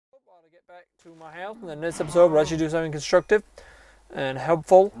while to get back to my house, and then this episode we'll actually do something constructive and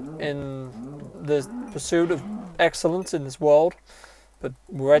helpful in the pursuit of excellence in this world. But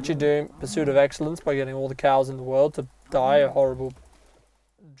we're actually doing pursuit of excellence by getting all the cows in the world to die a horrible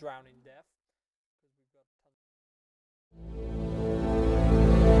drowning death.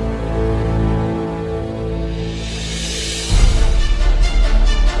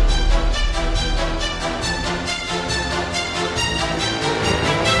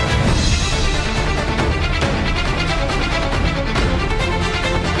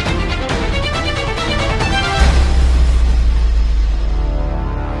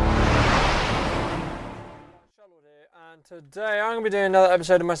 Today I'm going to be doing another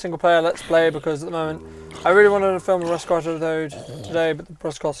episode of my single player Let's Play, because at the moment I really wanted to film a Warcraft episode today, but the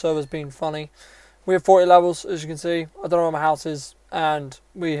Warcraft server's been funny. We have 40 levels, as you can see. I don't know where my house is, and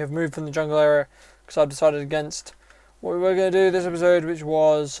we have moved from the jungle area because I've decided against what we were going to do this episode, which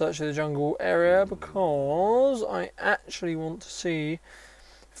was search the jungle area, because I actually want to see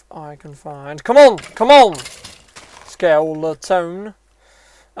if I can find... Come on! Skeleton.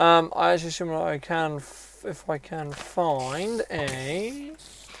 I actually assume that I can... if I can find a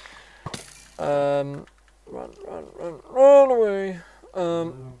run away.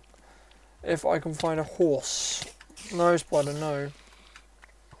 If I can find a horse. No, spider, no.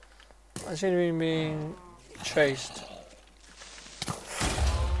 I seem to be being chased.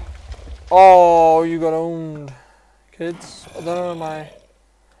 Oh, you got owned, kids. I don't know I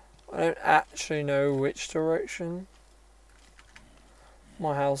don't actually know which direction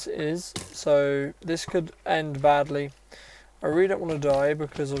my house is, so this could end badly. I really don't want to die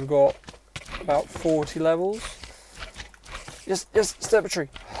because I've got about 40 levels. Yes, step a tree.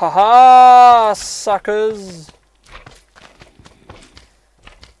 Haha, suckers.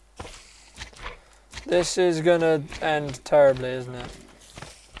 This is gonna end terribly, isn't it?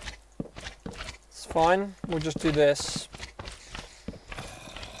 It's fine, we'll just do this.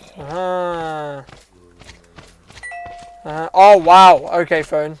 Aha. Oh wow, okay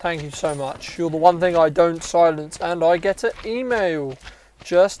phone, thank you so much. You're the one thing I don't silence, and I get an email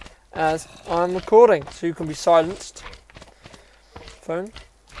just as I'm recording, so you can be silenced. Phone.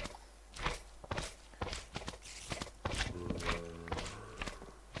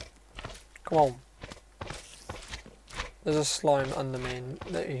 Come on. There's a slime under me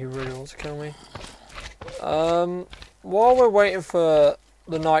that he really wants to kill me. While we're waiting for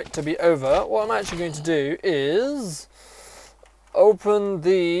the night to be over, what I'm actually going to do is open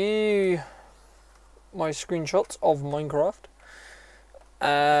my screenshots of Minecraft,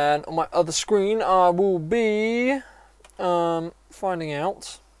 and on my other screen I will be finding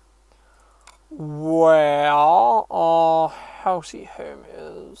out where our housey home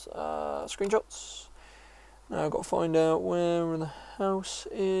is. Screenshots. Now I've got to find out where the house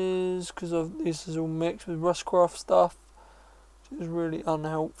is, because this is all mixed with Warcraft stuff, which is really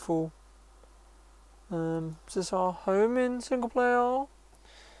unhelpful. Is this our home in single player?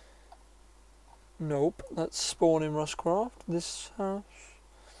 Nope, that's spawn in Warcraft. This house.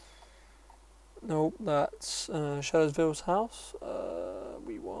 Nope, that's Shadowsville's house.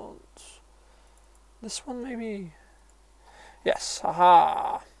 We want this one, maybe. Yes,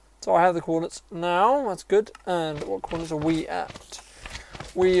 haha. So I have the coordinates now. That's good. And what coordinates are we at?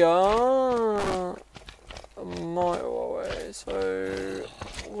 We are a mile away, so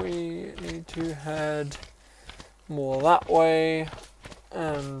we need to head more that way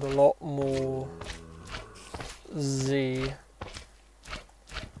and a lot more Z.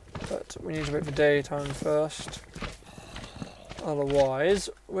 But we need to wait for daytime first, otherwise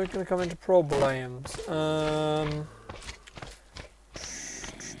we're going to come into problems.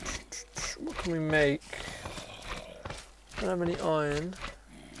 What can we make? I don't have any iron.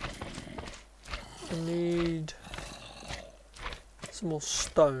 I need some more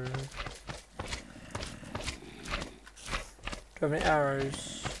stone. Do you have any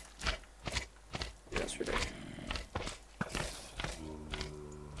arrows? Yes, we do.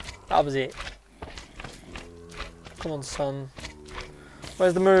 That was it. Come on, son.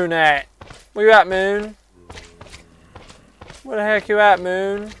 Where's the moon at? Where you at, moon? Where the heck you at,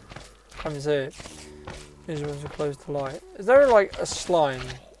 moon? Can't even see it. These ones are close to light. Is there like a slime?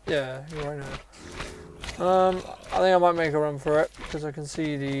 Yeah, you're right now. I think I might make a run for it because I can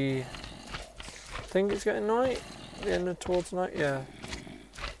see the... I think it's getting night. The end of towards night. Yeah.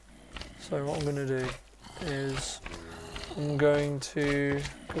 So what I'm going to do is I'm going to,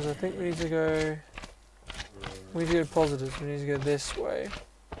 because I think we need to go. We need to go positives. We need to go this way.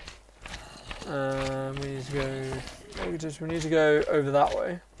 We need to go. We need to go over that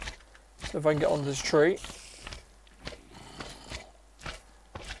way. So if I can get on this tree.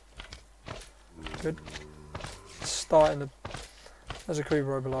 Good. Starting the... There's a creeper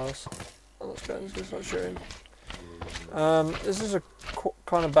right below us. Oh, let's go. Let's start shooting. This is a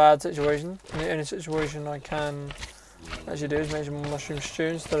kind of bad situation. And the only situation I can actually do is make some mushroom stew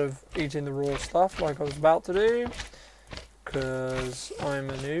instead of eating the raw stuff like I was about to do. Because I'm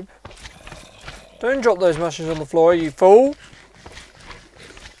a noob. Don't drop those mushrooms on the floor, you fool!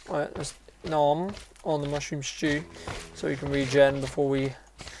 Right, let's nom on the mushroom stew so we can regen before we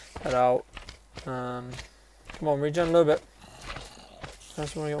head out. Come on, regen a little bit.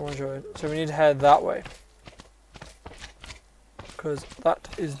 That's when we got one shot. So we need to head that way. Because that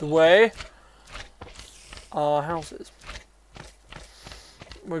is the way our house is.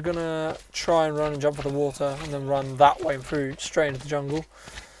 We're gonna try and run and jump for the water and then run that way through straight into the jungle.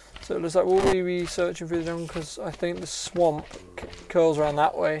 So it looks like we'll be searching through the jungle because I think the swamp curls around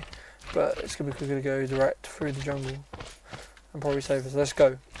that way, but it's gonna be quicker to go direct through the jungle and probably safer. So let's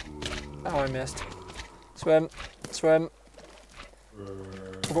go. Oh, I missed. Swim, swim.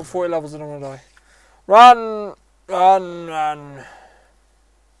 I've got 40 levels and I'm gonna die. Run, run, run.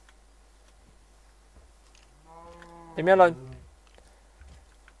 Leave me alone.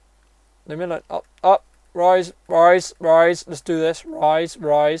 Leave me alone. Up, up. Rise, rise, rise. Let's do this. Rise,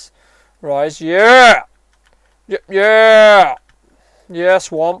 rise, rise. Yeah! Yeah! Yeah,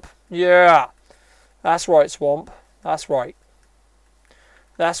 swamp. Yeah! That's right, swamp. That's right.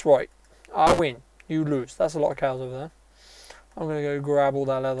 That's right. I win. You lose. That's a lot of cows over there. I'm going to go grab all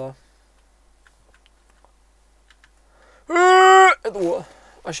that leather. At the water.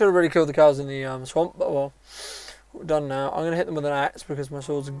 I should have already killed the cows in the swamp, but well. We're done now. I'm going to hit them with an axe because my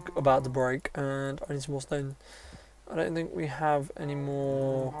sword's about to break and I need some more stone. I don't think we have any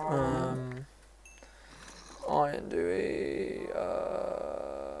more iron, do we?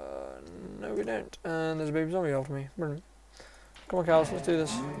 No, we don't. And there's a baby zombie after me. Brilliant. Come on, cows, let's do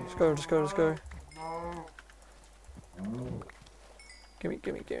this. Let's go, let's go, let's go. Gimme,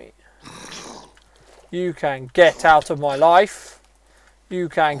 gimme, gimme. You can get out of my life. You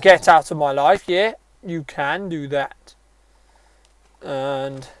can get out of my life, yeah? You can do that.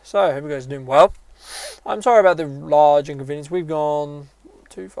 And so, I hope you guys are doing well. I'm sorry about the large inconvenience. We've gone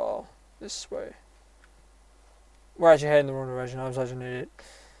too far this way. We're actually heading the wrong direction. I'm such an idiot.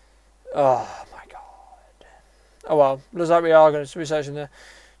 Oh my god. Oh well, looks like we are going to be searching the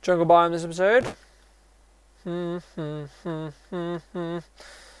jungle biome this episode.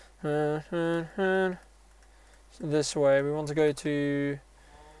 So this way, we want to go to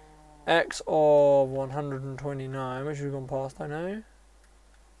X of 129, which we've gone past, I know.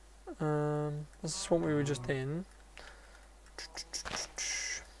 This is what we were just in.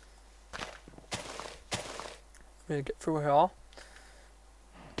 We'll get through here.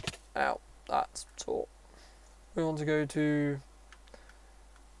 Ow, that's tall. We want to go to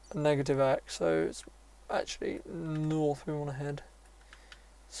a negative X, so it's actually north we want to head.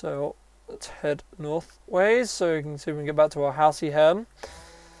 So let's head north ways so we can see if we can get back to our housey home.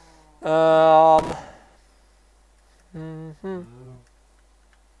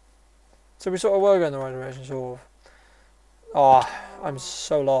 So we sort of were going the right direction, sort of. Oh, I'm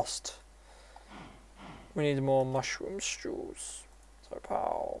so lost. We need more mushroom stews. So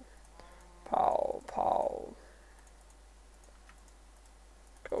pow, pow, pow.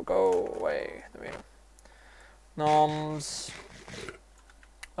 Go, go away. There we go. Noms.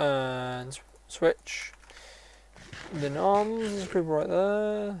 And switch. The noms. There's people right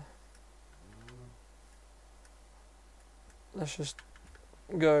there. Let's just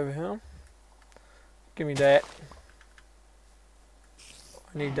go over here. Give me that.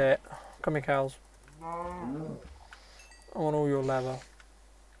 I need that. Come here, cows. I want all your leather.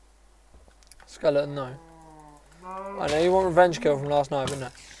 Skeleton, no. I know you want revenge kill from last night, but no.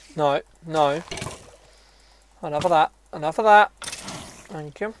 No, no. Enough of that. Enough of that.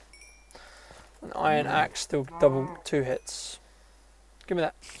 Thank you. An iron axe, still double 2 hits. Give me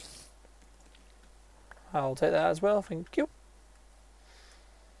that. I'll take that as well, thank you.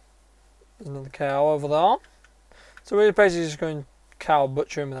 There's another cow over there. So we're basically just going cow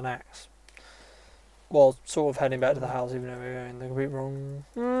butcher him with an axe. Well, sort of heading back to the house even though we're going the complete wrong.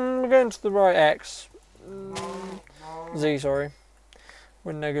 We're going to the right X. Z, sorry.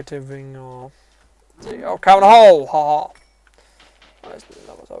 We're negativing our Z. Oh, cow in a hole! Ha ha!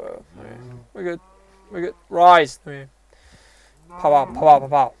 We're good. We're good. Rise! Pow pow pow pow pow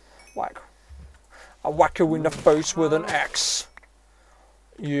pow. Whack. I whack you in the face with an axe.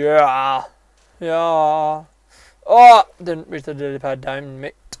 Yeah. Yeah. Oh! Didn't reach the lily pad, damn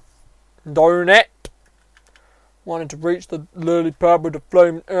it. Darn it. Wanted to reach the lily pad with the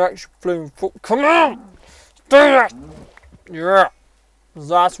flame axe, flame foot. Come on! Do it! Yeah.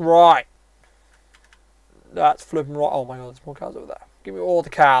 That's right. That's flipping right. Oh my god, there's more cows over there. Give me all the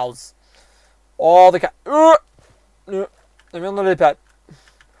cows. All the cows. Let me on the lily pad.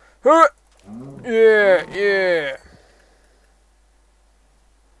 Yeah, yeah.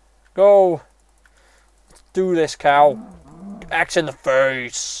 Go. Let's do this, cow. Axe in the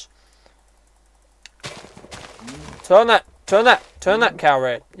face. Turn that cow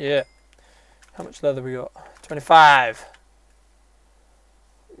red. Yeah. How much leather we got? 25.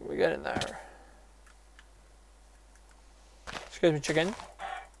 We're getting there. Excuse me, chicken.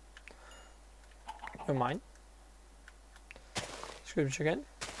 You're mine. Excuse me, chicken.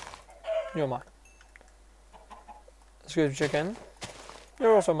 You're mine. Excuse me, chicken.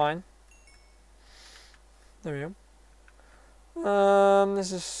 You're also mine. There we go.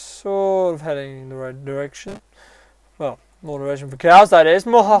 This is sort of heading in the right direction. Well, more direction for cows, that is.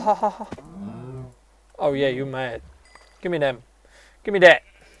 Oh yeah, you mad. Give me them. Give me that.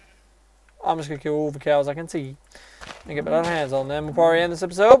 I'm just gonna kill all the cows I can see and get my hands on them. We'll probably end this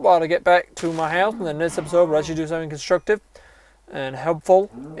episode while I get back to my house, and then this episode we'll actually do something constructive and helpful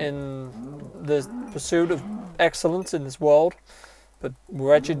in the pursuit of excellence in this world. But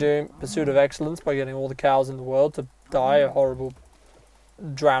we're actually doing pursuit of excellence by getting all the cows in the world to die a horrible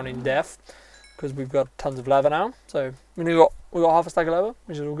drowning death, because we've got tons of leather now. So we got half a stack of leather,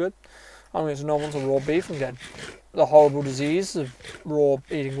 which is all good. I'm going to normal some raw beef and get the horrible disease of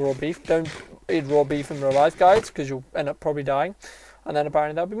eating raw beef. Don't eat raw beef in real life, guys, because you'll end up probably dying. And then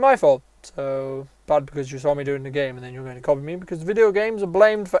apparently that'll be my fault. So bad because you saw me doing the game, and then you're going to copy me, because video games are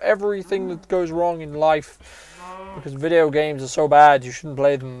blamed for everything that goes wrong in life. Because video games are so bad, you shouldn't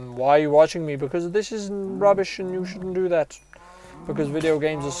play them. Why are you watching me? Because this is rubbish and you shouldn't do that. Because video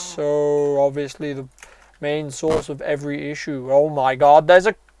games are so obviously the main source of every issue. Oh my god, there's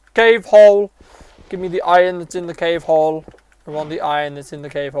a cave hole. Give me the iron that's in the cave hole. I want the iron that's in the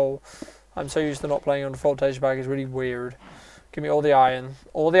cave hole. I'm so used to not playing on default texture pack, it's really weird. Give me all the iron.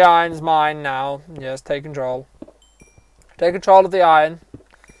 All the iron is mine now. Yes, take control. Take control of the iron.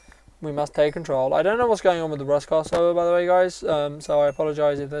 We must take control. I don't know what's going on with the Rustcast server, by the way, guys. So I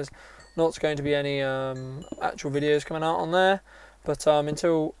apologise if there's not going to be any actual videos coming out on there. But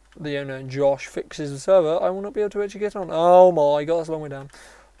until the owner Josh fixes the server, I will not be able to actually get on. Oh my god, that's a long way down.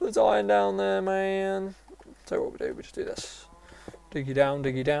 There's iron down there, man. So what we do, we just do this. Diggy down,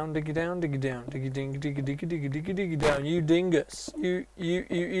 diggy down, diggy down, diggy down, diggy ding, diggy diggy diggy diggy diggy down. You dingus. You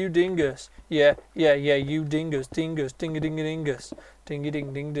dingus. Yeah, you dingus, dingus, dinga dinga dingus. Dingy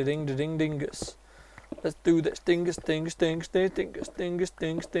ding ding da ding da ding dingus. Let's do this. Dingus, dingus, dingus, dingus, dingus,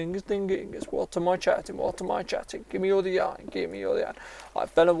 dingus, dingus, dingus. What am I chatting? What am I chatting? Give me all the iron. Give me all the iron. I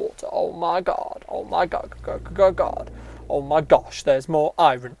fell in water. Oh my god. Oh my god. God. Oh my gosh. There's more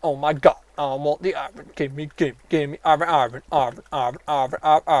iron. Oh my god. I want the iron. Give me iron. I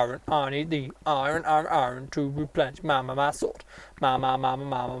need the iron to replenish my sword.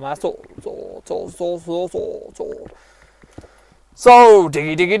 My sword. So,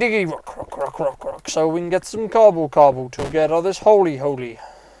 diggy, rock. So we can get some cobble to get all this holy.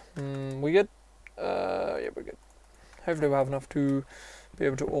 We get, yeah, we're good. Hopefully we'll have enough to be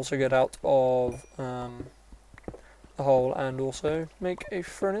able to also get out of the hole and also make a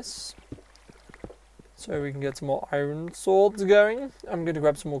furnace. So we can get some more iron swords going. I'm going to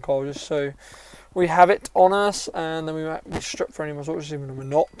grab some more coal just so we have it on us, and then we might be struck for any more torches, even though we're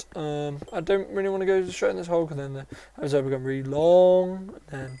not. I don't really want to go straight in this hole, because then the episode will become really long,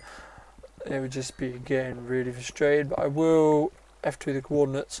 and then it would just be, again, really frustrated. But I will F2 the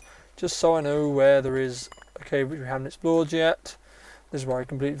coordinates, just so I know where there is a cave which we haven't explored yet. This is where I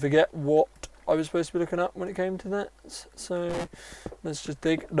completely forget what I was supposed to be looking at when it came to that. So, let's just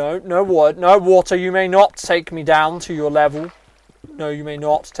dig. No water, you may not take me down to your level. No, you may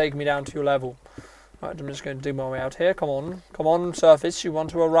not take me down to your level. Right, I'm just going to dig my way out here. Come on, surface. You want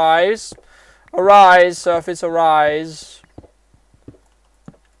to arise? Arise, surface, arise.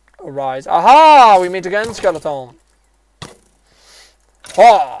 Arise. Aha! We meet again, skeleton.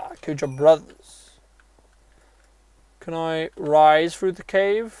 Ha! Killed your brothers. Can I rise through the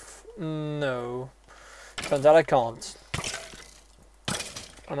cave? No. Turns out I can't.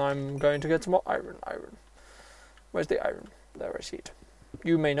 And I'm going to get some more iron. Where's the iron? There, I see it.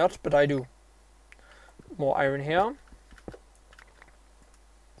 You may not, but I do. More iron here.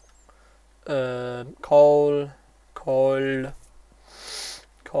 Coal.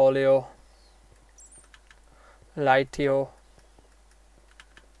 Coalio. Lightio.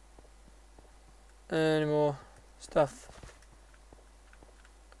 Any more stuff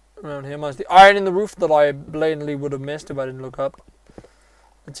around here? Minus the iron in the roof that I blatantly would have missed if I didn't look up.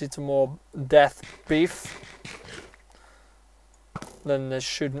 Let's eat some more death beef. Then let's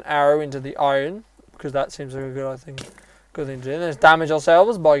shoot an arrow into the iron, because that seems like a good thing to do. And there's damage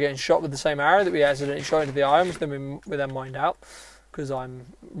ourselves by getting shot with the same arrow that we accidentally shot into the eye, which then we then mined out, because I'm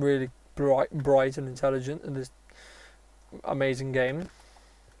really bright and intelligent in this amazing game.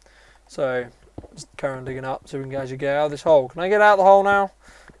 So just carry on digging up so we can actually get out of this hole. Can I get out of the hole now?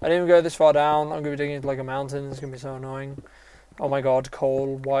 I didn't even go this far down. I'm going to be digging into like a mountain. It's going to be so annoying. Oh my god,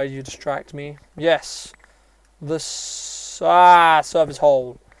 Cole, why did you distract me? Yes. The surface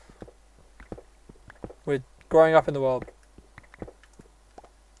hole. We're growing up in the world.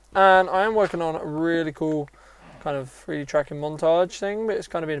 And I am working on a really cool kind of 3D tracking montage thing, but it's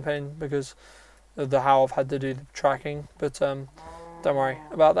kind of been a pain because of how I've had to do the tracking. But don't worry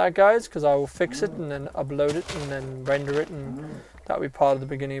about that, guys, because I will fix it and then upload it and then render it, and that'll be part of the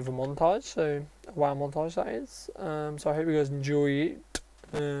beginning of a montage. So a WoW montage, that is. So I hope you guys enjoy it,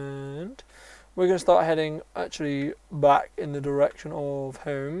 and we're going to start heading actually back in the direction of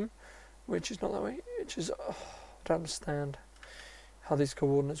home, which is not that way, which is I don't understand how these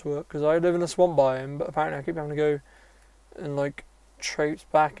coordinates work, because I live in a swamp biome, but apparently I keep having to go and like traipse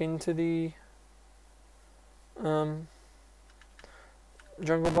back into the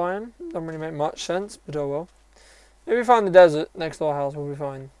jungle biome. Doesn't really make much sense, but oh well. If we find the desert next to our house, we'll be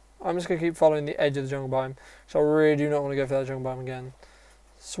fine. I'm just going to keep following the edge of the jungle biome, so I really do not want to go for that jungle biome again.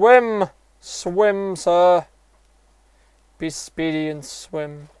 Swim! Swim, sir! Be speedy and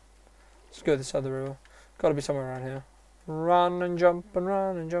swim. Let's go this side of the river. Got to be somewhere around here. Run and jump and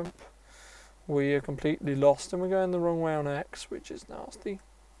run and jump. We are completely lost and we're going the wrong way on X, which is nasty.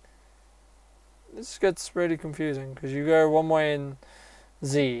 This gets really confusing because you go one way in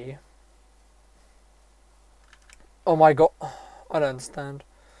Z. Oh my god, I don't understand.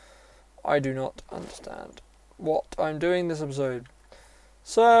 I do not understand what I'm doing this episode.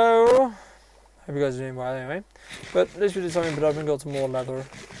 So, hope you guys are doing well anyway. But at least we did something productive and got some more leather.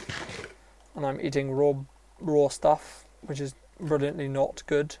 And I'm eating raw stuff, which is brilliantly not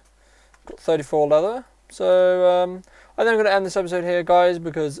good. Got 34 leather. So I think I'm going to end this episode here, guys,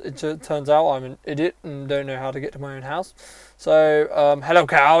 because it turns out I'm an idiot and don't know how to get to my own house. So hello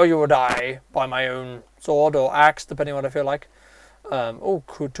cow, you will die by my own sword or axe, depending on what I feel like. Oh,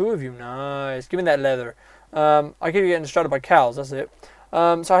 cool, 2 of you, nice. Give me that leather. I keep getting distracted by cows, that's it.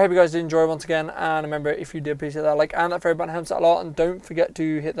 So I hope you guys did enjoy once again, and remember, if you did, please hit that like and that favorite button, helps out a lot, and don't forget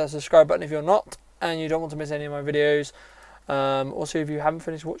to hit that subscribe button if you're not and you don't want to miss any of my videos. Also, if you haven't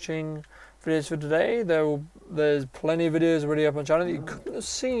finished watching videos for today, there's plenty of videos already up on the channel that you couldn't have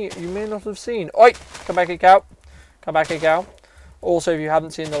seen, you may not have seen. Oi! Come back here, cow. Come back here, cow. Also, if you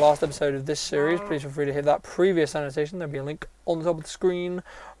haven't seen the last episode of this series, please feel free to hit that previous annotation. There'll be a link on the top of the screen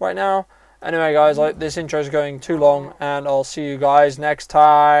right now. Anyway, guys, this intro is going too long, and I'll see you guys next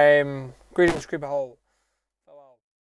time. Greetings, Creeper Hole.